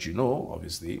against that, which you know,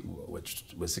 obviously,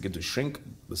 we're seeking to shrink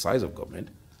the size of government,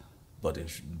 but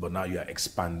now you are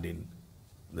expanding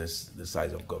the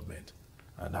size of government.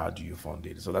 And how do you fund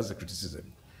it? So that's the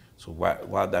criticism. So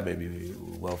while that may be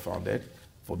well-founded,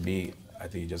 for me, I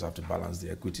think you just have to balance the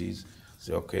equities.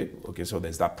 Say, okay, so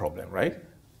there's that problem, right?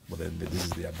 But then this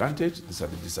is the advantage, these are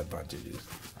the disadvantages.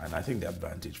 And I think the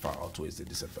advantage far outweighs the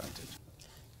disadvantage.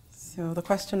 So the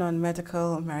question on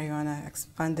medical marijuana,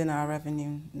 expanding our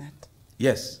revenue net.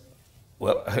 Yes.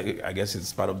 Well, I guess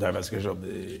it's part of diversification of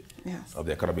the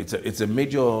economy. It's a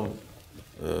major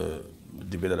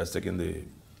debate that has taken the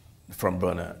front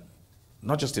burner,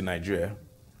 not just in Nigeria,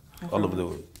 all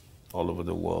over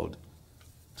the world.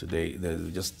 Today,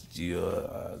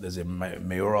 there's a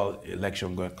mayoral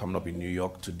election coming up in New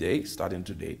York today, starting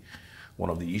today.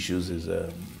 One of the issues is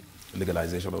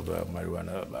legalization of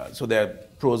marijuana. So there are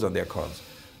pros and there are cons.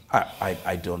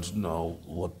 I don't know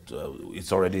what,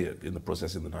 it's already in the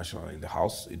process in the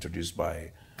House, introduced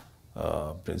by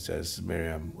Princess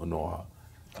Miriam Onoha.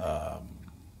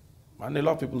 And a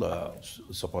lot of people are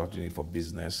supporting it for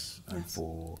business and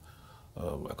for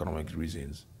economic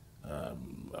reasons.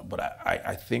 But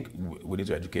I think we need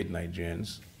to educate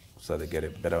Nigerians so that they get a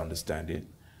better understanding.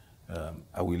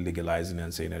 Are we legalizing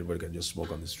and saying everybody can just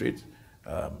smoke on the street?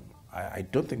 I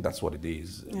don't think that's what it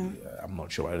is. Yeah. I'm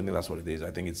not sure. I don't think that's what it is. I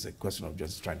think it's a question of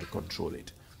just trying to control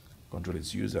its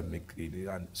use and make it,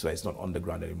 and so it's not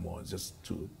underground anymore. It's just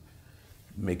to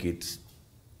make it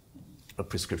a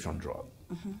prescription drug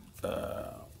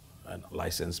and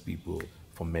license people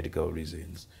for medical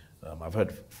reasons. I've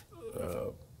heard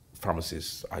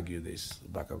pharmacists argue this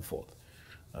back and forth.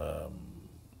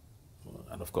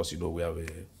 And of course, you know, we have a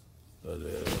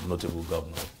notable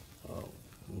governor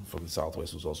from the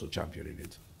Southwest who's also championing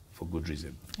it for good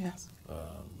reason. Yes.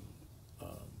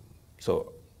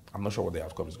 So I'm not sure what the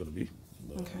outcome is going to be.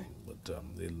 Okay. But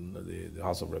the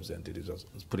House of Representatives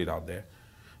has put it out there.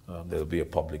 There'll be a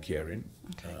public hearing.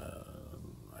 Okay.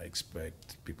 I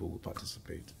expect people will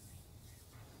participate.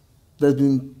 There's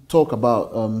been talk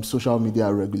about social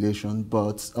media regulation,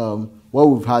 but what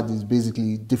we've had is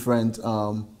basically different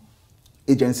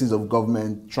agencies of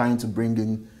government trying to bring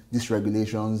in these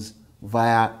regulations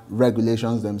via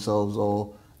regulations themselves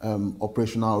or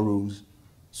operational rules.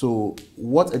 So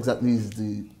what exactly is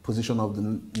the position of the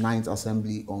 9th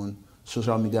Assembly on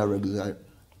social media regularization?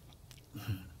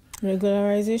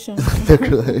 Regularization.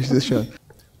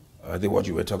 I think what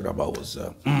you were talking about was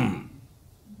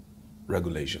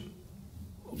regulation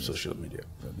of social media.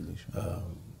 Regulation.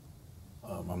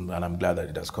 And I'm glad that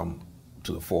it has come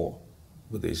to the fore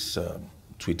with this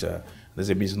Twitter. There's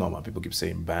a misnomer. People keep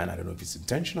saying ban. I don't know if it's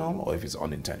intentional or if it's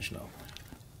unintentional.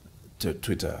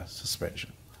 Twitter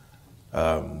suspension.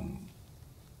 The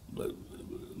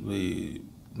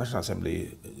National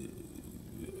Assembly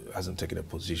hasn't taken a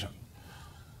position.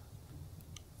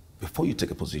 Before you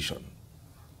take a position,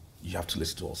 you have to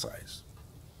listen to all sides.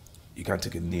 You can't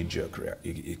take a knee-jerk reaction.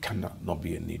 It cannot not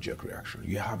be a knee-jerk reaction.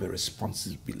 You have a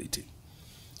responsibility.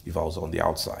 If I was on the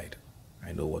outside,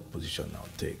 I know what position I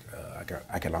would take.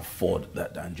 I can afford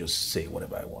that and just say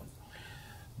whatever I want.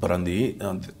 But on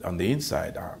the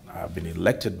inside, I've been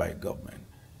elected by government,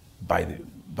 by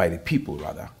the people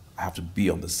rather. I have to be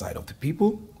on the side of the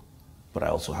people, but I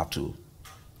also have to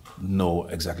know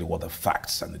exactly what the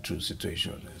facts and the true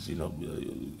situation is. You know,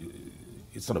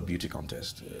 it's not a beauty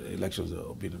contest. Elections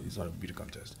it's not a beauty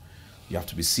contest. You have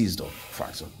to be seized of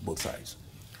facts on both sides,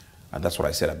 and that's what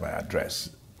I said at my address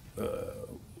a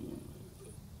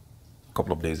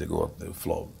couple of days ago on the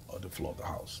floor of the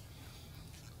House,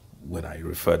 when I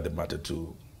referred the matter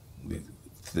to the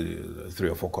 3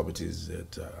 or 4 committees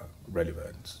that are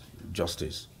relevant: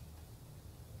 Justice,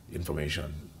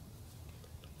 Information,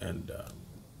 and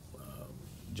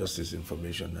Justice,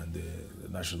 Information, and the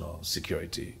National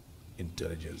Security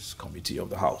Intelligence Committee of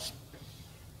the House.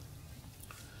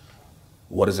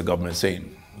 What is the government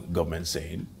saying? Government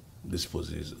saying this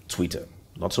poses Twitter,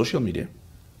 not social media,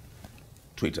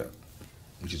 Twitter,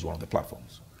 which is one of the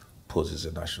platforms, poses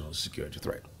a national security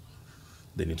threat.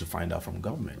 They need to find out from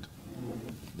government.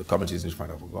 The committees need to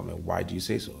find out from government, why do you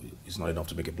say so? It's not enough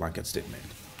to make a blanket statement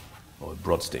or a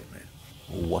broad statement.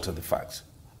 What are the facts?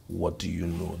 What do you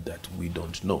know that we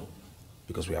don't know?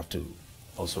 Because we have to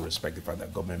also respect the fact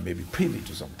that government may be privy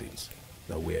to some things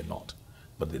that we are not.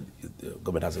 But the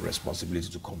government has a responsibility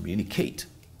to communicate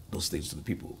those things to the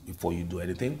people. Before you do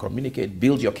anything, communicate,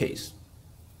 build your case.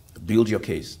 Build your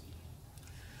case.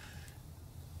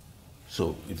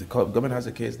 So if the government has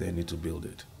a case, they need to build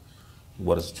it.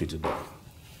 What does Twitter do?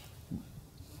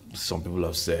 Some people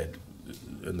have said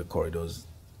in the corridors,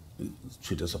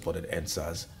 Twitter supported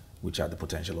NSAS, which had the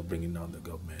potential of bringing down the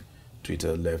government.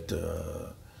 Twitter left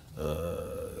other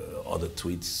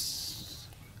tweets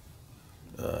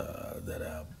that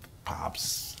are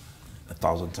perhaps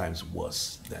 1,000 times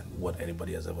worse than what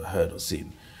anybody has ever heard or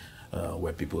seen,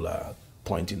 where people are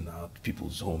pointing out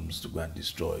people's homes to go and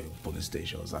destroy police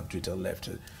stations, and Twitter left.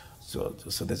 So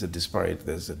there's a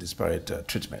disparate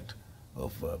treatment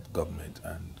of government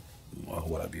and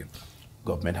what have you.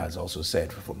 Government has also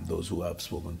said, from those who have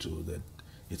spoken to, that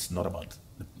it's not about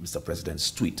Mr. President's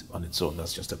tweet on its own.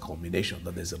 That's just a culmination,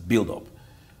 that there's a build-up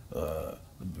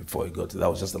before it got to, that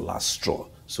was just the last straw.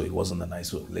 So it wasn't an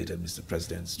isolated Mr.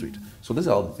 President's tweet. So these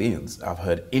are all the things I've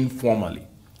heard informally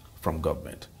from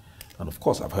government. And of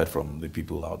course, I've heard from the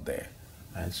people out there.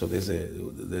 And so there's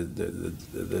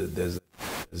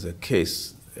a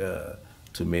case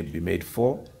to be made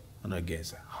for and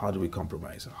against. How do we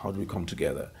compromise? How do we come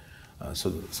together so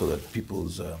that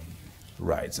people's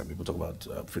rights, and people talk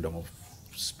about freedom of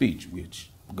speech, which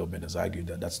government has argued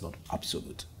that that's not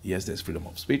absolute. Yes, there's freedom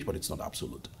of speech, but it's not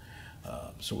absolute.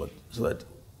 So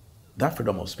that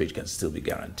freedom of speech can still be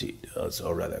guaranteed,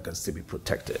 or rather can still be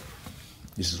protected.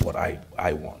 This is what I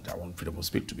want. I want freedom of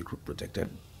speech to be protected,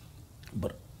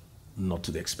 but not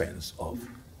to the expense of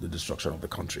the destruction of the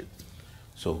country.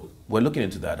 So we're looking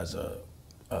into that as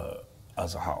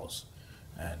a house,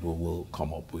 and we will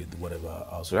come up with whatever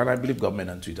else. And I believe government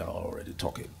and Twitter are already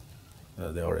talking.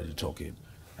 They're already talking,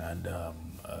 and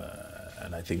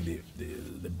I think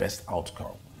the best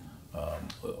outcome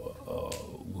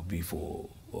will be for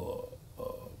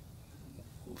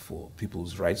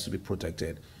people's rights to be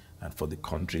protected, and for the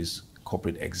country's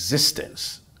corporate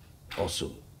existence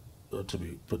also to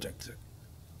be protected.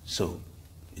 So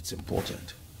it's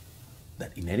important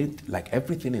that like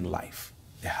everything in life,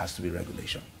 there has to be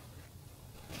regulation.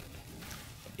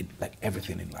 Like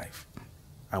everything in life.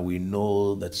 And we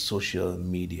know that social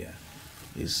media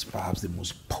is perhaps the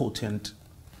most potent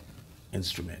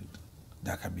instrument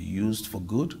that can be used for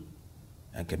good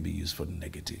and can be used for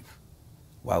negative.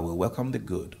 While we welcome the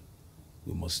good,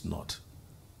 we must not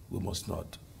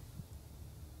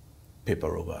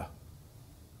paper over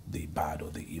the bad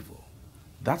or the evil.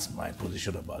 That's my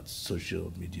position about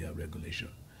social media regulation.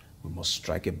 We must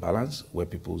strike a balance where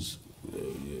people's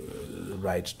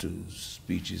right to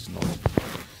speech is not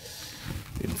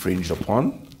infringed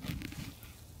upon,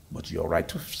 but your right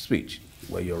to speech,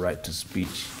 where your right to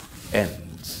speech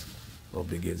ends or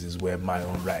begins, is where my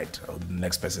own right or the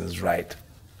next person's right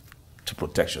to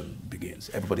protection begins.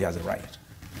 Everybody has a right.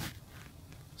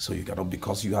 So you cannot,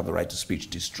 because you have the right to speech,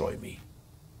 destroy me,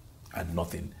 and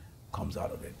nothing comes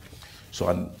out of it. So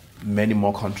in many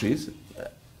more countries,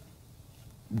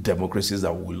 democracies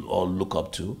that we'll all look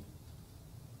up to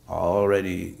are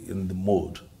already in the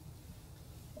mode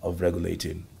of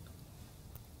regulating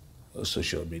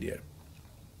social media.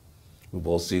 We've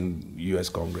all seen US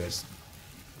Congress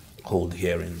hold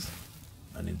hearings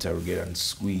and interrogate and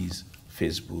squeeze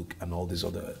Facebook and all these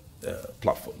other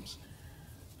platforms.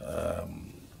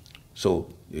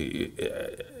 So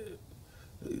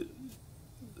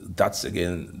that's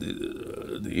again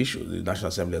the issue. The National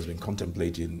Assembly has been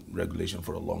contemplating regulation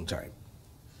for a long time.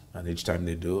 And each time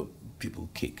they do, people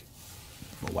kick.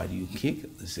 But why do you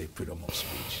kick? They say freedom of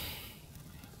speech.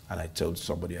 And I told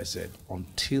somebody, I said,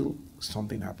 until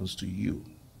something happens to you,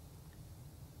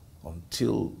 on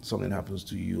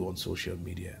social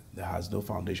media that has no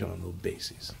foundation or no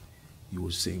basis, you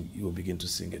will begin to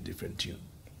sing a different tune.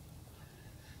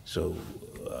 So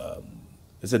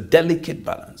it's a delicate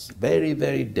balance, very,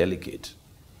 very delicate,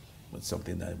 but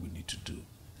something that we need to do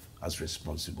as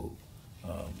responsible,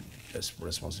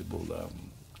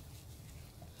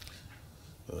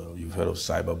 you've heard of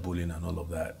cyberbullying and all of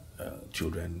that,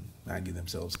 children hanging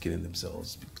themselves, killing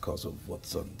themselves because of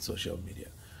what's on social media.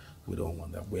 We don't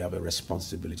want that. We have a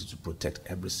responsibility to protect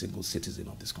every single citizen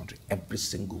of this country, every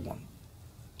single one,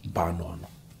 bar none.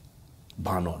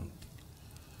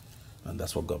 And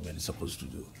that's what government is supposed to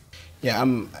do. Yeah,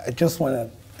 I just want to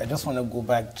go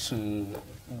back to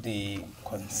the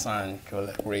concern you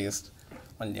raised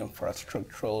on the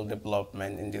infrastructural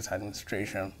development in this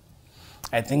administration.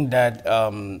 I think that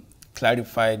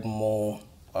clarified more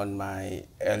on my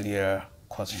earlier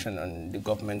question on the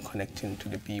government connecting to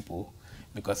the people,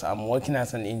 because I'm working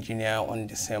as an engineer on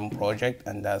the same project,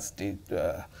 and that's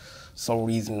the sole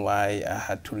reason why I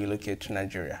had to relocate to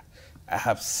Nigeria. I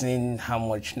have seen how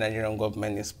much Nigerian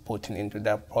government is putting into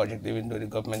that project, even though the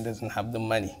government doesn't have the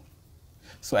money.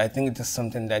 So I think it is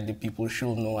something that the people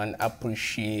should know and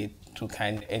appreciate to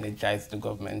kind of energize the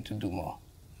government to do more.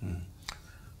 And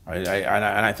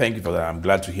I thank you for that. I'm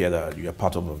glad to hear that you're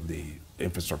part of the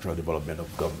infrastructural development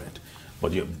of government.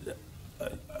 But you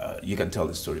can tell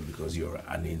the story because you're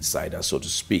an insider, so to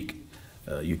speak.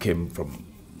 You came from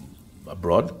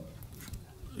abroad,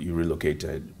 you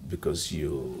relocated because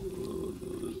you're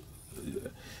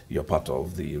part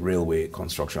of the railway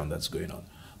construction that's going on.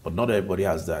 But not everybody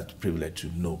has that privilege to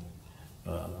know.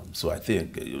 So I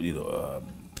think,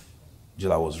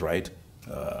 Jilla was right.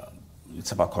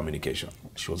 It's about communication.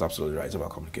 She was absolutely right. It's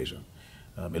about communication.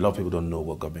 A lot of people don't know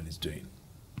what government is doing.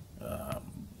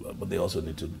 But they also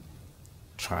need to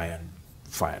try and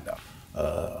find out.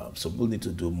 So we'll need to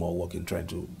do more work in trying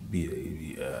to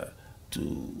be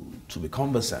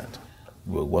conversant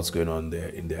with what's going on there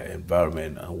in their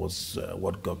environment and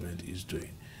what government is doing.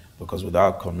 Because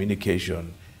without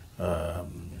communication,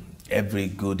 every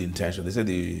good intention, they say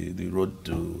the road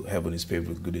to heaven is paved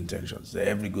with good intentions.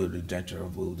 Every good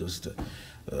intention will just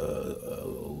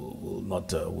will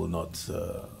not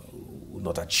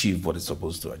achieve what it's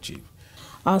supposed to achieve.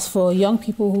 As for young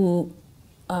people who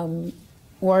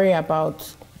worry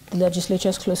about the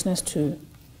legislature's closeness to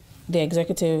the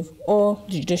executive or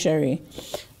the judiciary,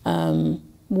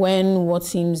 when what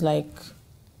seems like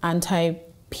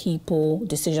anti-people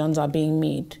decisions are being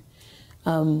made,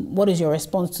 what is your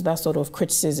response to that sort of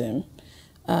criticism?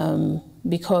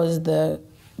 Because the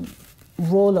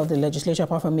role of the legislature,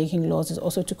 apart from making laws, is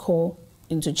also to call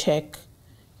into check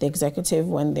the executive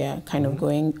when they're kind of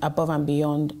going above and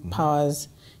beyond powers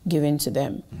given to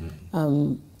them.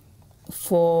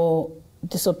 For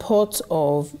the support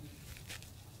of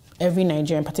every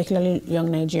Nigerian, particularly young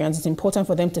Nigerians, it's important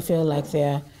for them to feel like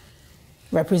they're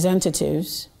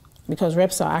representatives, because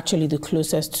reps are actually the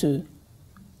closest to,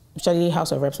 especially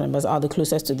House of Reps members are the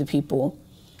closest to the people,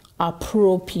 are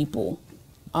pro-people,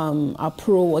 are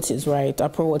pro what is right, are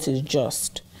pro what is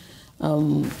just.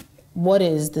 What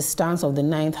is the stance of the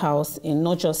Ninth House in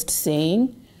not just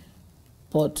saying,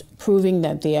 but proving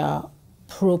that they are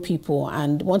pro-people?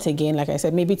 And once again, like I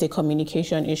said, maybe it's a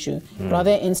communication issue. But are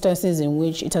there instances in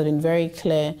which it has been very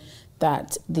clear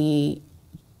that the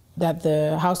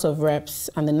House of Reps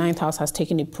and the Ninth House has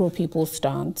taken a pro-people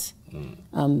stance?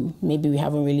 Maybe we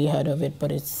haven't really heard of it,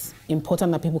 but it's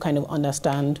important that people kind of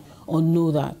understand or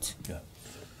know that. Yeah.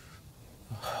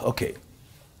 Okay.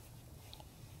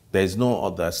 There's no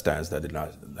other stance that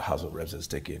the House of Reps has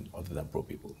taken other than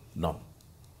pro-people. None.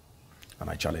 And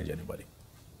I challenge anybody.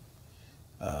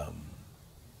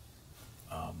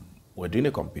 We're doing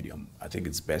a compendium. I think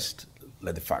it's best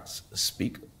let the facts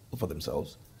speak for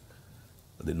themselves.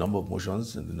 The number of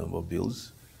motions and the number of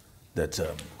bills that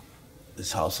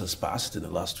this House has passed in the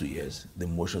last 2 years, the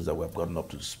motions that we have gotten up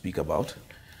to speak about,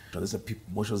 these are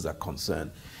motions that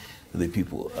concern the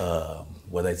people,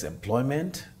 whether it's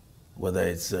employment, whether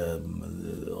it's on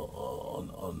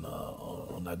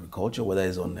agriculture, whether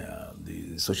it's on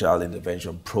the social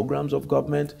intervention programs of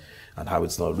government and how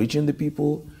it's not reaching the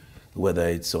people, whether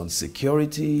it's on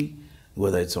security,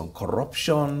 whether it's on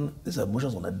corruption. These are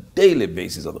motions on a daily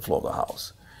basis on the floor of the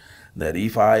House. That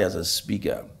if I, as a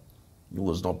speaker, who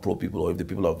was not pro-people, or if the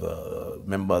people of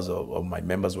members of my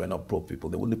members were not pro-people,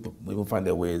 they wouldn't even find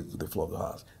their way to the floor of the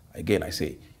House. Again, I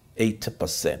say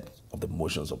 80% of the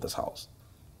motions of this House,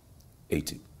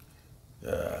 80,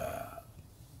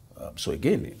 So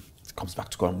again, it comes back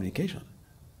to communication.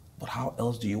 But how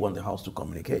else do you want the House to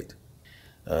communicate?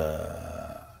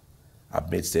 I've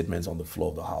made statements on the floor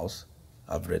of the House.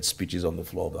 I've read speeches on the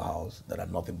floor of the House that are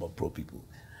nothing but pro-people,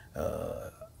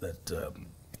 that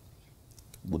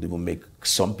would even make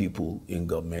some people in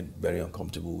government very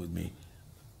uncomfortable with me.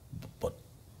 But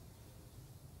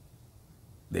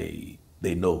they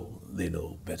know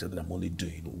better that I'm only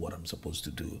doing what I'm supposed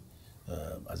to do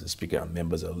as a speaker, and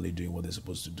members are only doing what they're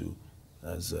supposed to do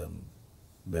as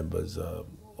members of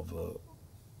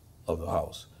the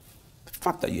House. The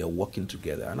fact that you're working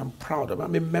together, and I'm proud I'm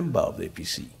a member of the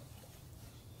APC,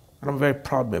 and I'm a very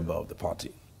proud member of the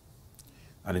party,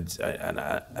 and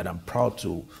I'm proud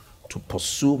to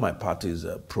pursue my party's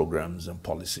programs and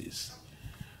policies,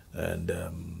 and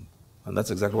that's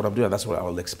exactly what I'm doing. That's what I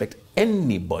will expect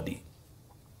anybody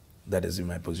that is in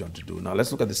my position to do. Now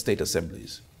let's look at the state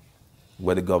assemblies,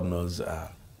 where the governors are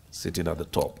sitting at the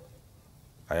top.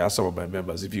 I asked some of my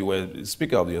members, if you were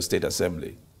Speaker of your state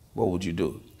assembly, what would you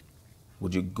do?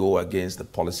 Would you go against the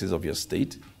policies of your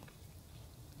state?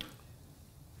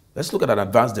 Let's look at an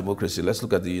advanced democracy. Let's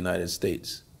look at the United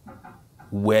States,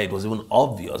 where it was even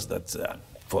obvious that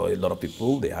for a lot of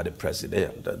people, they had a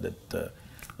president that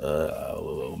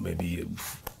maybe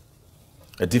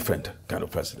a different kind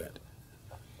of president.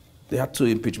 They had two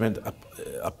impeachment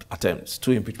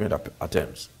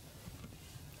attempts.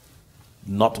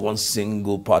 Not one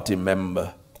single party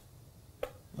member,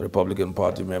 Republican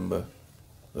Party member,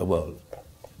 well,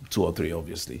 2 or 3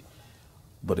 obviously,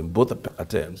 but in both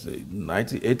attempts,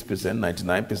 98%,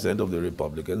 99% of the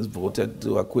Republicans voted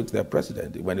to acquit their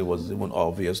president, when it was even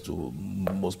obvious to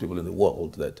most people in the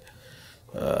world that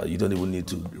you don't even need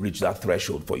to reach that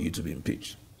threshold for you to be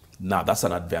impeached. Now, that's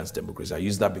an advanced democracy. I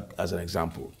use that as an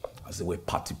example, as the way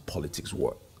party politics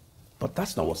work. But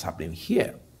that's not what's happening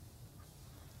here.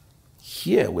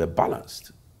 Here, we're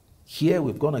balanced. Here,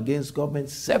 we've gone against government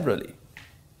severally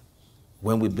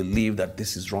when we believe that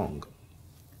this is wrong.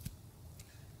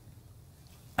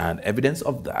 And evidence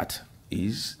of that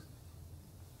is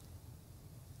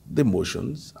the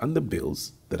motions and the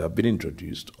bills that have been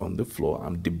introduced on the floor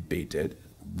and debated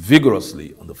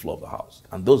vigorously on the floor of the House.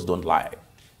 And those don't lie.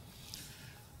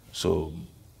 So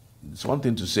it's one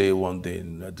thing to say one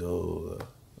thing,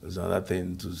 there's another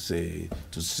thing to say,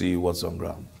 to see what's on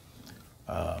ground.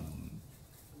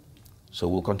 So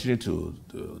we'll continue to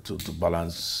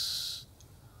balance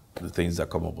the things that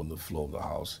come up on the floor of the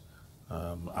House.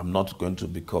 I'm not going to,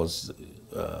 because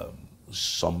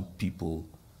some people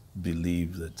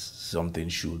believe that something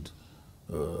should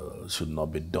not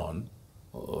be done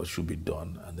or should be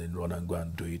done, and then run and go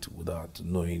and do it without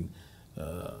knowing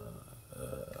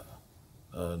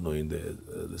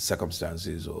the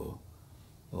circumstances or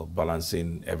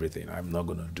balancing everything. I'm not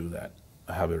going to do that.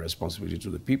 I have a responsibility to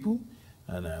the people,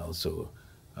 and I also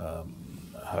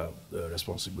have the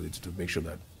responsibility to make sure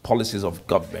that policies of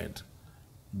government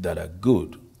that are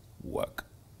good work.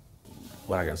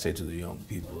 What I can say to the young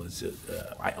people is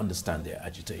I understand their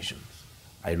agitations.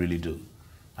 I really do.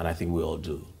 And I think we all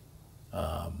do.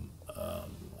 I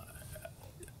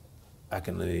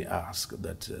can only ask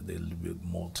that they'll be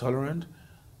more tolerant,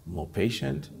 more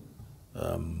patient.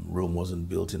 Rome wasn't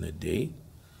built in a day.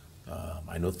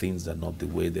 I know things are not the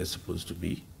way they're supposed to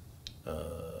be.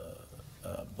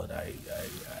 But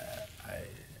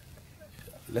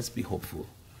let's be hopeful.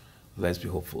 Let's be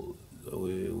hopeful.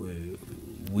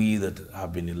 We that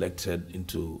have been elected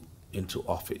into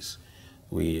office,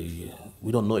 we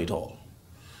don't know it all.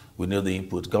 We know the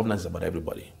input. Governance is about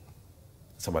everybody.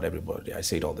 It's about everybody. I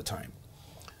say it all the time.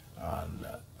 And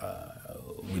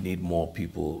we need more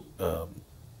people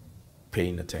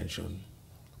paying attention,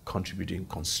 contributing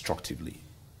constructively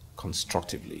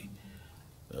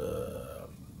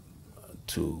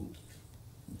to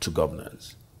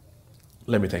governance.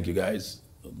 Let me thank you guys,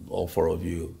 all 4 of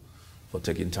you, for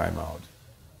taking time out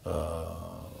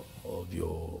of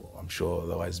your, I'm sure,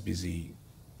 otherwise busy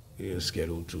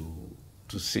schedule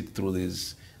to sit through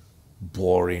this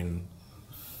boring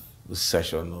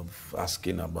session of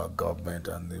asking about government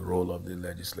and the role of the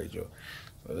legislature.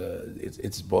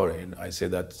 It's boring. I say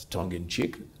that tongue in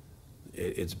cheek.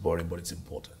 It's boring, but it's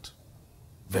important.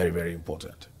 Very, very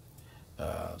important.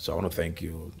 So I want to thank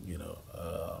you,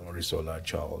 Marisola,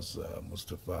 Charles,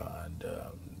 Mustafa, and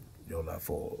Yola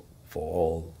for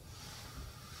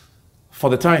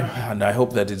the time. And I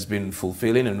hope that it's been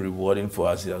fulfilling and rewarding for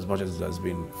us as much as it has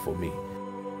been for me.